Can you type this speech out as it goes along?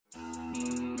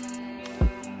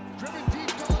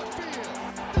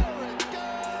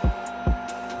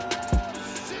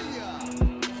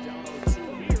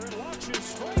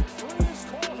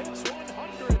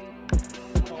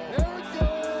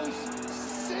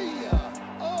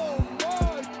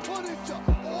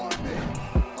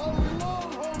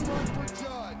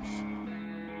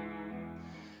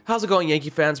How's it going, Yankee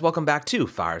fans? Welcome back to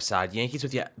Fireside Yankees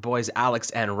with your boys Alex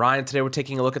and Ryan. Today we're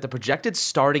taking a look at the projected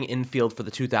starting infield for the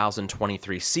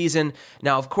 2023 season.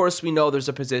 Now, of course, we know there's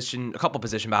a couple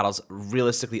position battles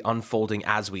realistically unfolding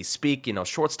as we speak. You know,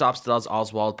 shortstop still has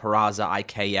Oswald Peraza,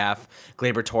 IKF,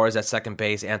 Gleyber Torres at second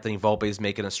base, Anthony Volpe is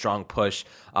making a strong push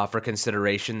for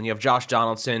consideration. And you have Josh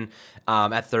Donaldson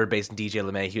at third base and DJ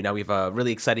LeMahieu. Now we have a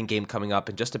really exciting game coming up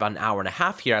in just about an hour and a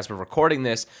half here as we're recording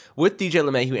this with DJ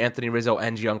LeMahieu, Anthony Rizzo,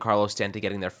 and Giancarlo Stanton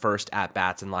getting their first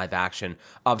at-bats in live action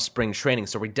of spring training.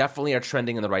 So we definitely are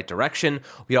trending in the right direction.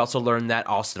 We also learned that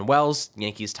Austin Wells,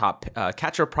 Yankees' top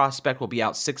catcher prospect, will be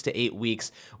out 6 to 8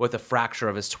 weeks with a fracture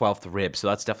of his 12th rib. So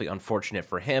that's definitely unfortunate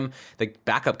for him. The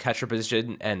backup catcher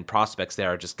position and prospects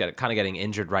there are just kind of getting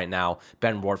injured right now.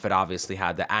 Ben Warford obviously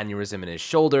had the aneurysm in his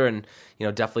shoulder and,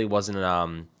 definitely wasn't,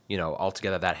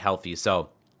 altogether that healthy. So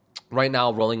right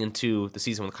now, rolling into the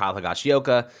season with Kyle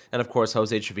Higashioka and, of course,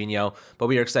 Jose Trevino. But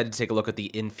we are excited to take a look at the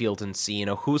infield and see,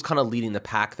 who's kind of leading the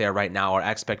pack there right now, our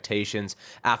expectations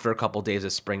after a couple days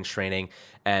of spring training,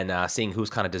 and seeing who's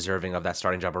kind of deserving of that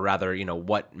starting job, or rather,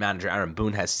 what manager Aaron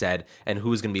Boone has said and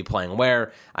who's going to be playing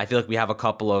where. I feel like we have a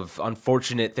couple of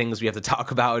unfortunate things we have to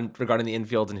talk about regarding the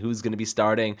infield and who's going to be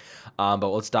starting. But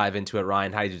let's dive into it.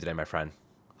 Ryan, how do you do today, my friend?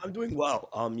 I'm doing well.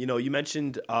 You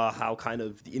mentioned how kind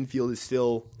of the infield is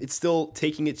still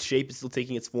taking its shape, it's still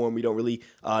taking its form. We don't really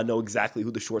know exactly who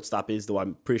the shortstop is, though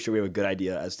I'm pretty sure we have a good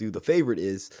idea as to who the favorite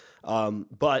is.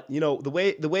 But the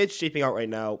way it's shaping out right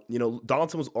now,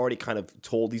 Donaldson was already kind of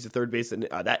told he's a third base, and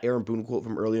that Aaron Boone quote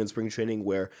from earlier in spring training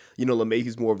where,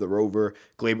 LeMahieu's more of the rover,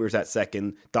 Gleyber's at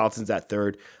second, Donaldson's at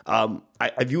third.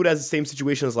 I view it as the same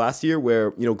situation as last year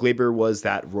where, Gleyber was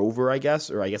that rover, I guess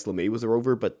LeMahieu was a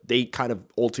rover, but they kind of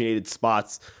alternated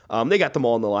spots. They got them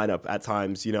all in the lineup at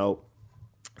times, The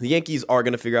Yankees are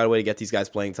going to figure out a way to get these guys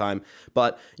playing time,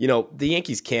 but the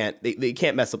Yankees can't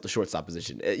mess up the shortstop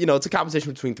position. It's a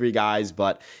competition between three guys,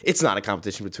 but it's not a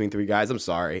competition between three guys. I'm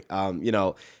sorry.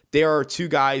 There are two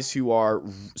guys who are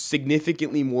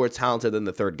significantly more talented than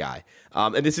the third guy.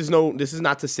 And this is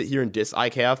not to sit here and diss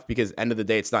IKF, because end of the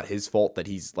day, it's not his fault that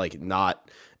he's not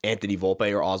Anthony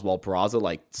Volpe or Oswald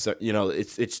Peraza.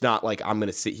 It's not like I'm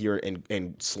gonna sit here and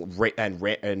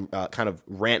kind of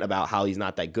rant about how he's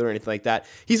not that good or anything like that.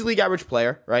 He's a league average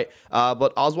player, right?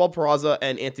 But Oswald Peraza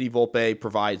and Anthony Volpe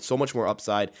provide so much more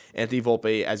upside. Anthony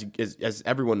Volpe, as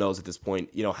everyone knows at this point,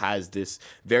 has this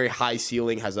very high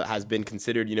ceiling, has been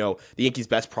considered, the Yankees'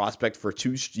 best prospect for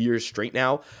 2 years straight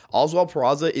now. Oswald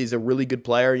Peraza is a really good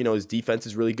player. His defense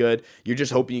is really good. You're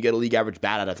just hoping you get a league average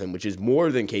bat out of him, which is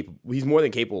more than capable. He's more than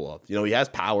capable of. He has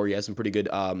power. He has some pretty good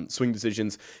swing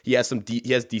decisions. He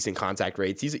has decent contact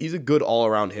rates. He's a good all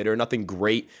around hitter. Nothing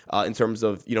great in terms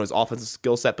of his offensive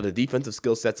skill set, but the defensive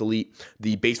skill set's elite.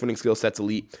 The base running skill set's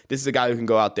elite. This is a guy who can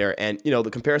go out there and the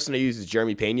comparison I use is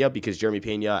Jeremy Pena, because Jeremy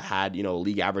Pena had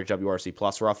league average WRC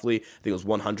plus roughly. I think it was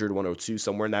 100, 102,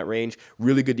 somewhere in that range.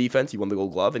 Really good defense. He won the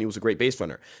Gold Glove and he was a great base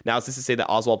runner. Now, is this to say that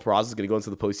Oswald Peraza is going to go into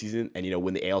the postseason and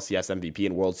win the ALCS MVP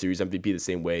and World Series MVP the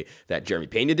same way that Jeremy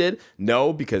Pena did?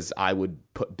 No, because I would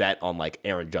bet on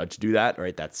Aaron Judge to do that.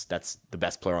 Right, that's the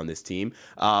best player on this team.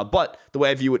 But the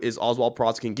way I view it is Oswald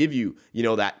Peraza can give you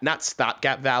that not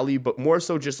stopgap value, but more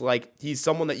so just he's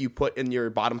someone that you put in your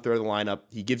bottom third of the lineup.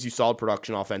 He gives you solid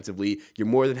production offensively. You're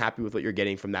more than happy with what you're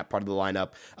getting from that part of the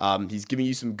lineup. He's giving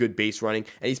you some good base running,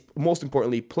 and he's most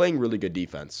importantly playing really good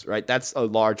defense. Right, that's a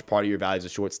large part of your value as a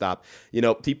shortstop.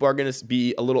 People are going to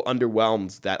be a little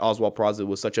underwhelmed that Oswald Peraza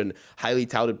was such a highly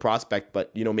touted prospect,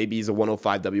 but maybe he's a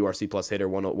 105 WRC plus hitter,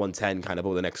 110 kind of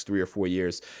over the next 3 or 4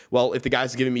 years. Well, if the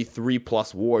guy's giving me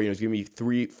 3+ WAR, he's giving me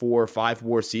 3, 4, 5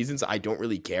 WAR seasons, I don't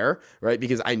really care, right?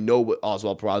 Because I know what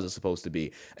Oswald Peraza is supposed to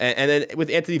be. And then with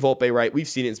Anthony Volpe, right, we've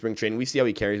seen it in spring training. We see how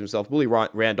he carries himself. Willie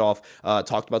Randolph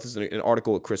talked about this in an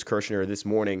article with Chris Kirshner this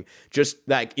morning. Just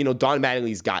Don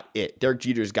Mattingly's got it. Derek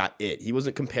Jeter's got it. He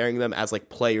wasn't comparing them as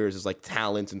players, as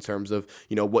talent in terms of,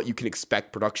 what you can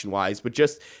expect production-wise, but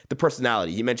just the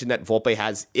personality. He mentioned that Volpe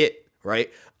has it,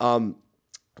 right?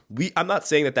 I'm not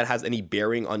saying that has any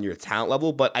bearing on your talent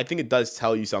level, but I think it does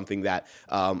tell you something that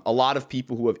a lot of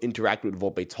people who have interacted with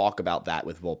Volpe talk about that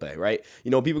with Volpe, right?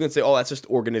 People can say, oh, that's just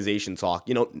organization talk.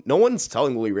 No one's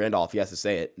telling Willie Randolph he has to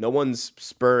say it. No one's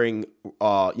spurring,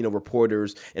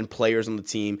 reporters and players on the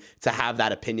team to have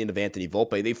that opinion of Anthony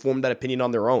Volpe. They formed that opinion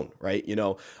on their own, right?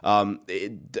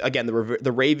 Again,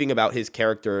 the raving about his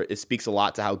character, it speaks a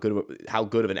lot to how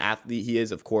good of an athlete he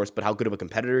is, of course, but how good of a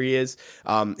competitor he is.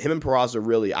 Him and Peraza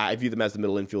really, I view them as the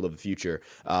middle infield of the future,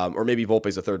 or maybe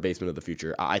Volpe's a third baseman of the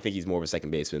future. I think he's more of a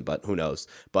second baseman, but who knows?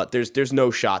 But there's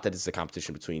no shot that it's a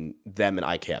competition between them and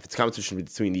IKF. It's a competition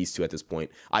between these two at this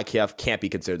point. IKF can't be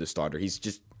considered the starter. He's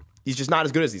just He's just not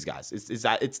as good as these guys.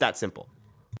 It's that simple.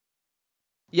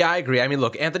 Yeah, I agree. I mean,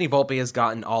 look, Anthony Volpe has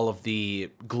gotten all of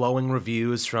the glowing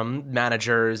reviews from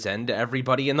managers and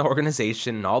everybody in the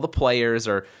organization, and all the players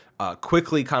are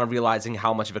quickly kind of realizing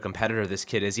how much of a competitor this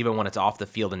kid is, even when it's off the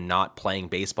field and not playing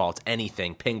baseball. It's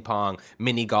anything, ping pong,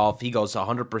 mini golf. He goes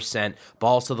 100%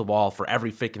 balls to the wall for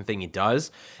every freaking thing he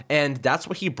does. And that's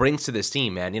what he brings to this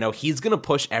team, man. You know, he's going to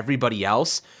push everybody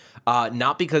else.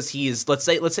 Not because he's, let's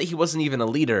say he wasn't even a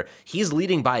leader. He's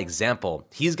leading by example.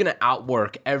 He's going to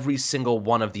outwork every single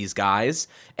one of these guys.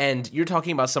 And you're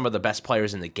talking about some of the best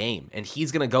players in the game. And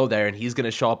he's going to go there and he's going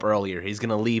to show up earlier. He's going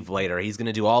to leave later. He's going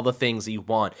to do all the things that you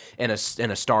want in a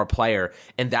star player.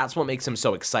 And that's what makes him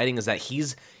so exciting, is that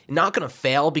he's not going to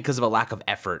fail because of a lack of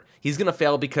effort. He's going to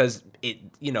fail because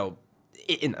I'm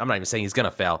not even saying he's going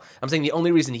to fail. I'm saying the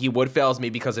only reason he would fail is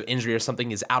maybe because of injury or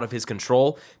something is out of his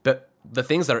control. But the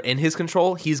things that are in his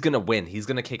control, he's going to win. He's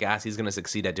going to kick ass. He's going to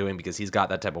succeed at doing, because he's got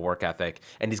that type of work ethic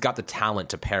and he's got the talent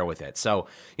to pair with it. So,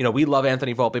 you know, we love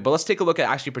Anthony Volpe, but let's take a look at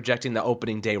actually projecting the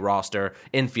opening day roster,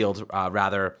 infield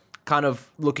rather, kind of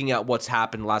looking at what's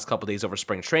happened the last couple of days over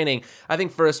spring training. I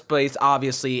think first base,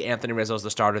 obviously, Anthony Rizzo's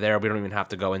the starter there. We don't even have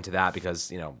to go into that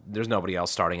because, you know, there's nobody else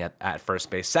starting at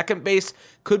first base. Second base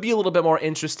could be a little bit more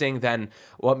interesting than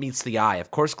what meets the eye.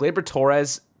 Of course, Gleyber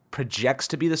Torres projects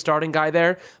to be the starting guy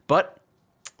there, but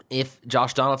if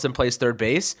Josh Donaldson plays third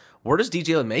base, where does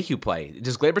DJ LeMahieu play?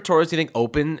 Does Gleyber Torres, do you think,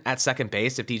 open at second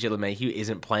base if DJ LeMahieu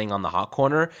isn't playing on the hot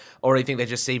corner? Or do you think they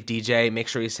just save DJ, make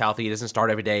sure he's healthy, he doesn't start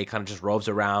every day, kind of just roves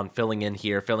around, filling in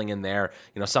here, filling in there,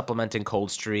 you know, supplementing cold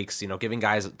streaks, you know, giving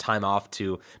guys time off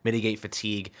to mitigate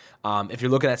fatigue? If you're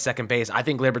looking at second base, I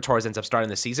think Gleyber Torres ends up starting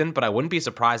the season, but I wouldn't be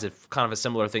surprised if, kind of a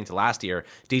similar thing to last year,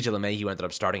 DJ LeMahieu ended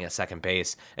up starting at second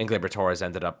base and Gleyber Torres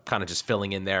ended up kind of just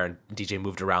filling in there, and DJ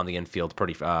moved around the infield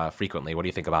pretty frequently. What do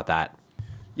you think about that?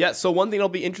 Yeah, so one thing that'll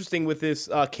be interesting with this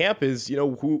camp is, you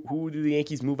know, who do the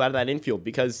Yankees move out of that infield?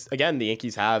 Because, again, the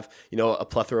Yankees have, you know, a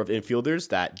plethora of infielders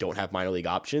that don't have minor league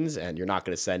options, and you're not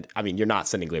going to you're not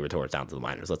sending Gleyber Torres down to the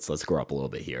minors. Let's grow up a little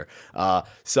bit here.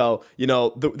 So, you know,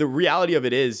 the reality of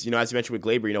it is, you know, as you mentioned with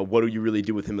Gleyber, you know, what do you really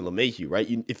do with him and LeMahieu, right?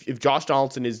 If Josh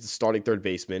Donaldson is the starting third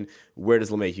baseman, where does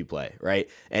LeMahieu play, right?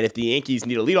 And if the Yankees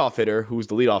need a leadoff hitter, who's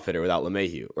the leadoff hitter without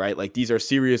LeMahieu, right? Like, these are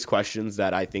serious questions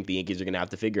that I think the Yankees are going to have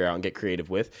to figure out and get creative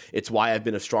with. It's why I've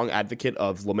been a strong advocate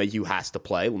of LeMahieu has to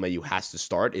play. LeMahieu has to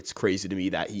start. It's crazy to me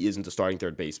that he isn't a starting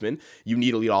third baseman. You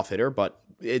need a leadoff hitter, but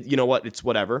you know what? It's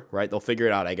whatever, right? They'll figure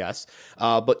it out, I guess.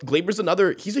 But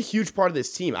Gleyber's he's a huge part of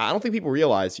this team. I don't think people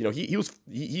realize, you know,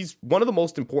 he's one of the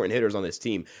most important hitters on this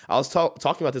team. I was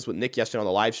talking about this with Nick yesterday on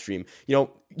the live stream. You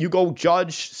know, you go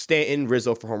Judge, Stanton,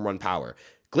 Rizzo for home run power.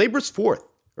 Gleyber's fourth.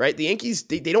 Right, the Yankees,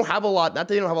 they don't have a lot. Not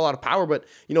that they don't have a lot of power, but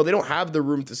you know they don't have the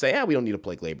room to say, we don't need to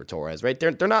play Gleyber Torres. Right,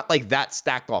 they're not like that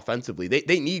stacked offensively.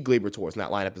 They need Gleyber Torres in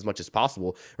that lineup as much as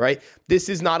possible. Right, this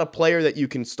is not a player that you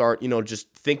can start, you know,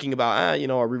 just thinking about, you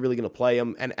know, are we really going to play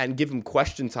him and give him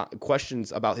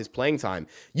questions about his playing time.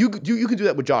 You can do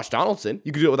that with Josh Donaldson.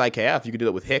 You can do it with IKF. You can do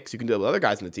it with Hicks. You can do it with other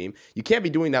guys in the team. You can't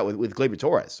be doing that with Gleyber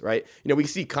Torres. Right, you know, we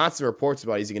see constant reports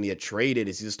about is he going to get traded?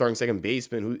 Is he the starting second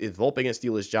baseman? Is Volpe going to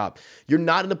steal his job? You're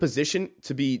not in a position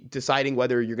to be deciding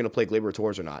whether you're going to play Gleyber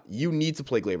Torres or not. You need to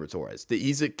play Gleyber Torres.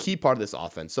 He's a key part of this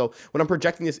offense. So when I'm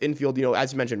projecting this infield, you know,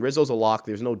 as you mentioned, Rizzo's a lock.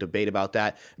 There's no debate about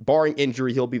that. Barring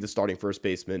injury, he'll be the starting first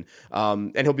baseman.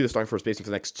 And he'll be the starting first baseman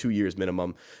for the next 2 years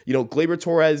minimum. You know, Gleyber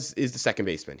Torres is the second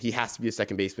baseman. He has to be a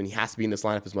second baseman. He has to be in this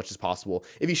lineup as much as possible.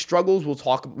 If he struggles,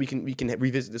 we can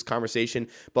revisit this conversation.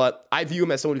 But I view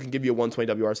him as someone who can give you a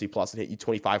 120 WRC plus and hit you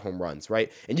 25 home runs,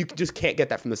 right? And you just can't get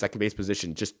that from the second base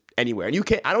position just anywhere.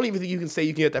 And I don't even think you can say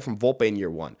you can get that from Volpe in year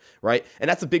one, right? And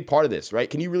that's a big part of this, right?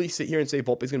 Can you really sit here and say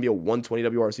Volpe is going to be a 120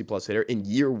 WRC plus hitter in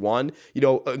year one, you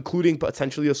know, including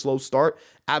potentially a slow start?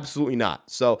 Absolutely not.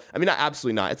 So, I mean, not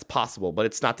absolutely not. It's possible, but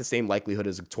it's not the same likelihood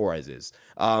as Torres is.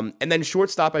 And then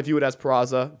shortstop, I view it as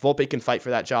Peraza. Volpe can fight for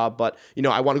that job, but, you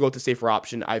know, I want to go with the safer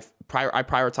option. I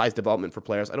prioritize development for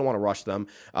players. I don't want to rush them.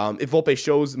 If Volpe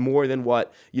shows more than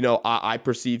what, you know, I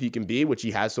perceive he can be, which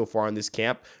he has so far in this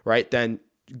camp, right, then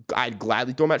I'd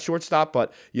gladly throw him at shortstop,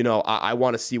 but, you know, I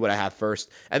want to see what I have first.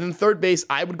 And then third base,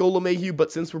 I would go LeMahieu, but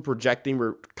since we're projecting,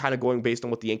 we're kind of going based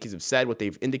on what the Yankees have said, what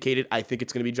they've indicated. I think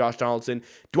it's going to be Josh Donaldson.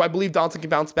 Do I believe Donaldson can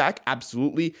bounce back?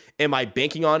 Absolutely. Am I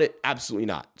banking on it? Absolutely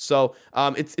not. So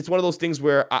it's one of those things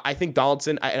where I think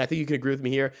Donaldson, and I think you can agree with me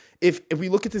here, if we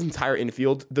look at this entire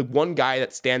infield, the one guy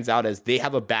that stands out as they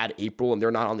have a bad April and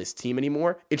they're not on this team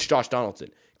anymore, it's Josh Donaldson.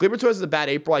 Gleyber Torres is a bad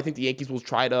April. I think the Yankees will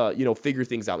try to, figure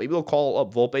things out. Maybe they'll call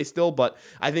up Volpe still, but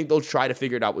I think they'll try to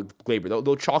figure it out with Gleyber.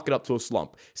 They'll chalk it up to a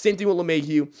slump. Same thing with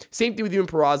LeMahieu. Same thing with Ewan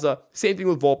Peraza. Same thing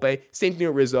with Volpe. Same thing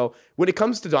with Rizzo. When it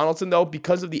comes to Donaldson, though,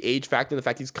 because of the age factor and the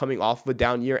fact he's coming off of a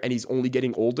down year and he's only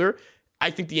getting older, I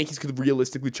think the Yankees could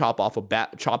realistically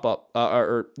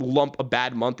lump a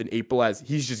bad month in April as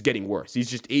he's just getting worse. He's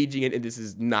just aging and this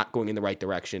is not going in the right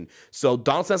direction. So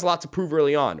Donaldson has a lot to prove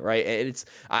early on, right? And it's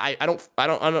I'm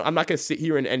not going to sit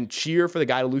here and cheer for the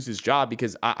guy to lose his job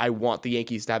because I want the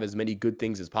Yankees to have as many good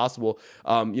things as possible.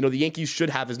 The Yankees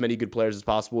should have as many good players as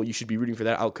possible. You should be rooting for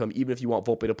that outcome, even if you want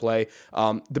Volpe to play.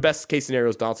 The best case scenario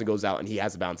is Donaldson goes out and he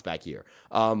has a bounce back year.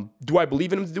 Do I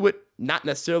believe in him to do it? Not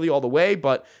necessarily all the way,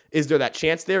 but is there that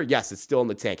chance there? Yes, it's still in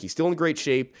the tank. He's still in great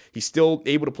shape. He's still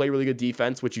able to play really good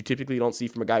defense, which you typically don't see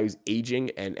from a guy who's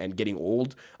aging and getting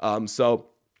old. So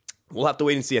we'll have to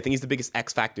wait and see. I think he's the biggest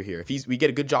X factor here. If we get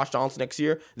a good Josh Donaldson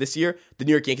this year, the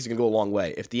New York Yankees are going to go a long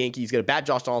way. If the Yankees get a bad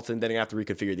Josh Donaldson, then they're going to have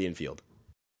to reconfigure the infield.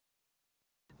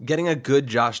 Getting a good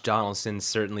Josh Donaldson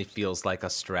certainly feels like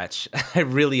a stretch. I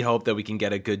really hope that we can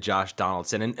get a good Josh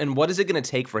Donaldson. And what is it going to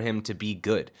take for him to be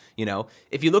good?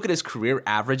 If you look at his career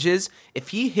averages, if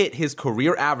he hit his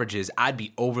career averages, I'd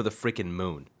be over the freaking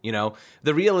moon.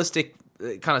 The realistic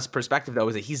kind of perspective, though,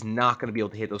 is that he's not going to be able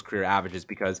to hit those career averages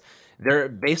because they're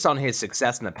based on his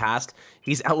success in the past.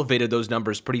 He's elevated those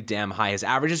numbers pretty damn high. His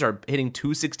averages are hitting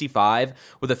 265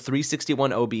 with a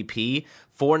 361 OBP,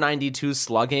 492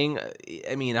 slugging.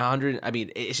 I mean, 100. I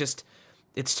mean, it's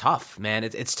tough, man.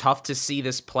 It's tough to see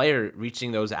this player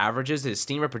reaching those averages. His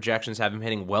Steamer projections have him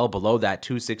hitting well below that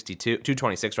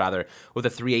 226 rather, with a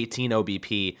 318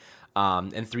 OBP.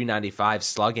 And 395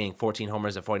 slugging, 14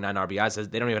 homers and 49 RBIs.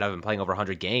 They don't even have him playing over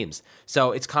 100 games.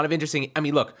 So it's kind of interesting. I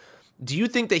mean, look, do you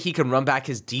think that he can run back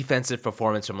his defensive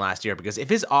performance from last year? Because if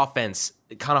his offense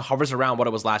kind of hovers around what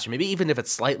it was last year, maybe even if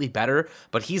it's slightly better,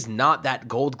 but he's not that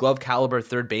Gold Glove caliber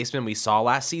third baseman we saw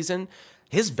last season,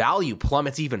 his value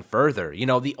plummets even further.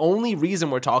 The only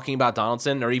reason we're talking about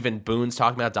Donaldson, or even Boone's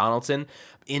talking about Donaldson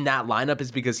in that lineup,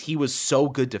 is because he was so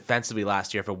good defensively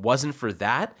last year. If it wasn't for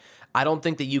that, I don't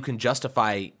think that you can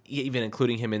justify even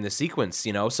including him in the sequence,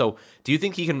 So do you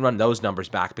think he can run those numbers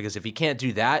back? Because if he can't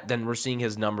do that, then we're seeing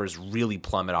his numbers really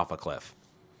plummet off a cliff.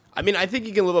 I mean, I think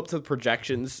he can live up to the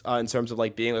projections in terms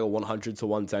of being a 100 to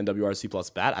 110 WRC plus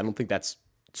bat. I don't think that's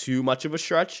too much of a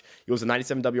stretch. He was a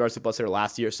 97 WRC plus hitter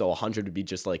last year, so 100 would be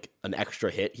just an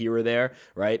extra hit here or there,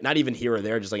 right? Not even here or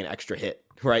there, just an extra hit,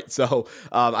 right? So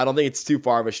I don't think it's too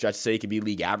far of a stretch to say he could be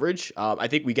league average. I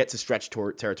think we get to stretch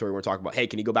territory when we're talking about, hey,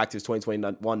 can he go back to his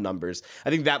 2021 numbers? I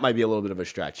think that might be a little bit of a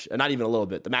stretch, and not even a little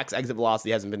bit. The max exit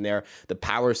velocity hasn't been there. The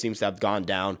power seems to have gone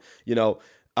down.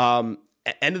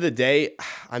 End of the day,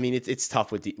 I mean, it's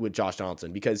tough with Josh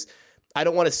Donaldson because I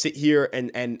don't want to sit here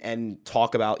and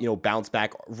talk about, bounce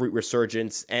back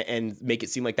resurgence and make it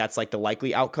seem like that's the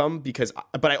likely outcome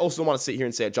but I also want to sit here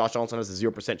and say that Josh Donaldson has a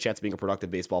 0% chance of being a productive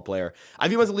baseball player. I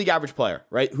view him as a league average player,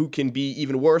 right? Who can be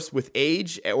even worse with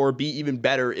age or be even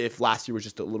better if last year was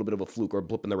just a little bit of a fluke or a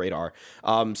blip in the radar.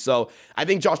 So I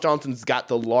think Josh Donaldson's got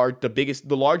the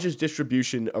largest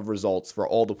distribution of results for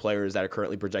all the players that are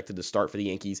currently projected to start for the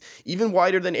Yankees, even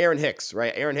wider than Aaron Hicks,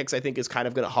 right? Aaron Hicks, I think, is kind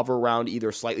of going to hover around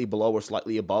either slightly below or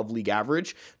slightly above league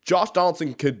average. Josh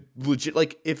Donaldson could legit,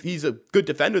 if he's a good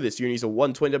defender this year and he's a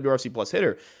 120 WRC plus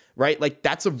hitter, right?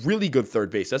 That's a really good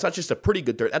third base. That's not just a pretty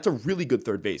good third. That's a really good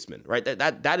third baseman, right?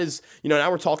 That is,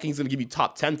 now we're talking he's going to give you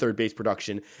top 10 third base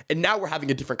production. And now we're having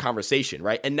a different conversation,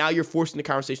 right? And now you're forcing the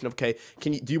conversation of, okay,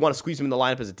 do you want to squeeze him in the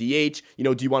lineup as a DH?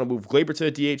 Do you want to move Gleyber to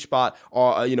the DH spot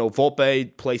or,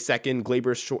 Volpe play second,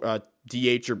 Gleyber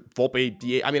DH or Volpe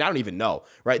DH. I mean, I don't even know,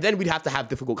 right? Then we'd have to have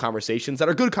difficult conversations that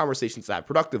are good conversations to have,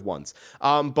 productive ones.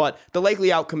 But the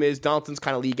likely outcome is Donaldson's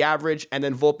kind of league average, and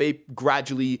then Volpe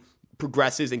gradually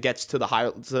progresses and gets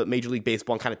to Major League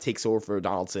Baseball and kind of takes over for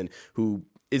Donaldson, who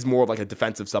is more of a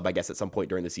defensive sub, I guess, at some point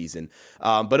during the season.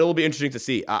 But it'll be interesting to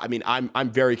see. I mean,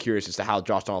 I'm very curious as to how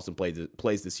Josh Donaldson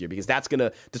plays this year, because that's going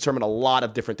to determine a lot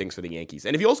of different things for the Yankees.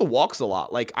 And if he also walks a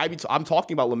lot, I'm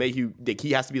talking about LeMahieu,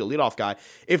 he has to be the leadoff guy.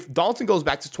 If Donaldson goes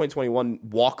back to 2021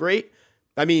 walk rate,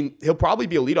 I mean, he'll probably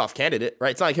be a leadoff candidate,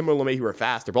 right? It's not like him or LeMahieu are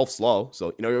fast. They're both slow, so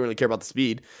you don't really care about the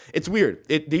speed. It's weird.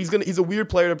 He's a weird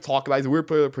player to talk about. He's a weird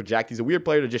player to project. He's a weird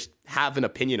player to just have an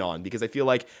opinion on, because I feel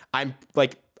like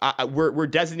we're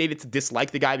designated to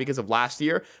dislike the guy because of last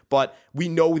year, but we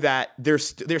know that there's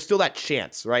still that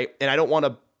chance, right? And I don't want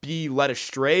to be led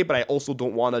astray, but I also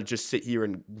don't want to just sit here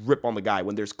and rip on the guy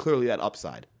when there's clearly that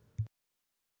upside.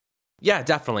 Yeah,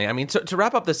 definitely. I mean, to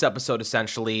wrap up this episode,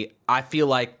 essentially, I feel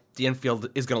like the infield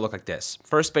is going to look like this.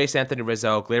 First base, Anthony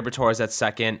Rizzo, Gleyber Torres at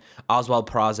second, Oswald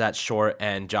Peraza at short,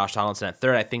 and Josh Donaldson at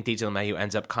third. I think DJ LeMahieu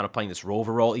ends up kind of playing this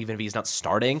rover role, even if he's not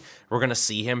starting. We're going to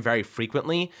see him very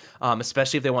frequently,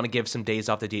 especially if they want to give some days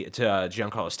off to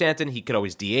Giancarlo Stanton. He could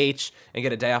always DH and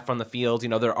get a day off from the field.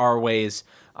 There are ways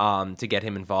to get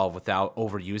him involved without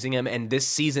overusing him. And this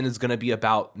season is going to be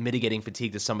about mitigating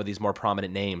fatigue to some of these more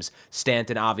prominent names.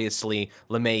 Stanton, obviously,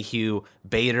 LeMahieu,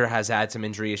 Bader has had some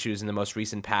injury issues in the most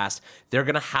recent past. They're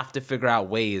going to have to figure out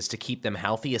ways to keep them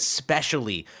healthy,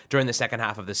 especially during the second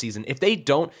half of the season. If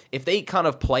they kind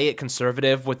of play it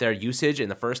conservative with their usage in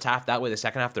the first half, that way the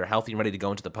second half they're healthy and ready to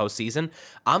go into the postseason,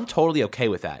 I'm totally okay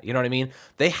with that. You know what I mean?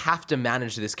 They have to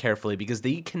manage this carefully because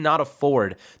they cannot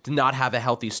afford to not have a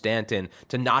healthy Stanton,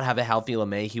 to not have a healthy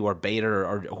LeMahieu or Bader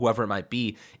or whoever it might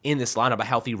be in this lineup. A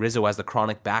healthy Rizzo has the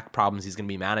chronic back problems he's going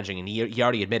to be managing, and he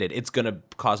already admitted it's going to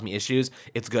cause me issues.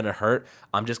 It's going to hurt.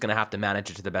 I'm just going to have to manage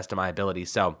it to the best of my ability.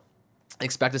 So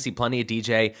expect to see plenty of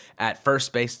DJ at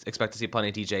first base. Expect to see plenty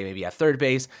of DJ maybe at third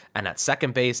base and at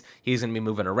second base. He's going to be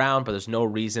moving around, but there's no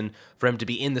reason for him to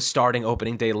be in the starting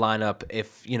opening day lineup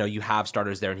if you have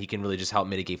starters there and he can really just help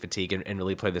mitigate fatigue and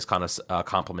really play this kind of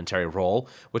complementary role,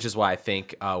 which is why I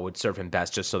think would serve him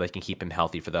best, just so they can keep him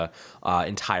healthy for the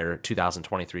entire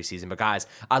 2023 season. But guys,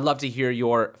 I'd love to hear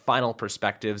your final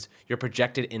perspectives, your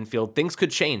projected infield. Things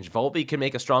could change. Volpe can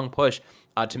make a strong push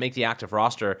to make the active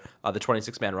roster, the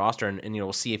 26-man roster, and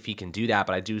we'll see if he can do that.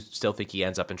 But I do still think he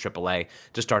ends up in AAA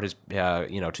to start his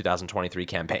 2023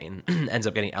 campaign. Ends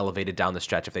up getting elevated down the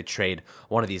stretch if they trade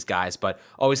one of these guys. But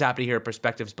always happy to hear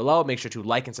perspectives below. Make sure to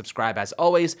like and subscribe as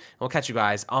always. And we'll catch you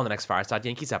guys on the next Fireside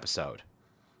Yankees episode.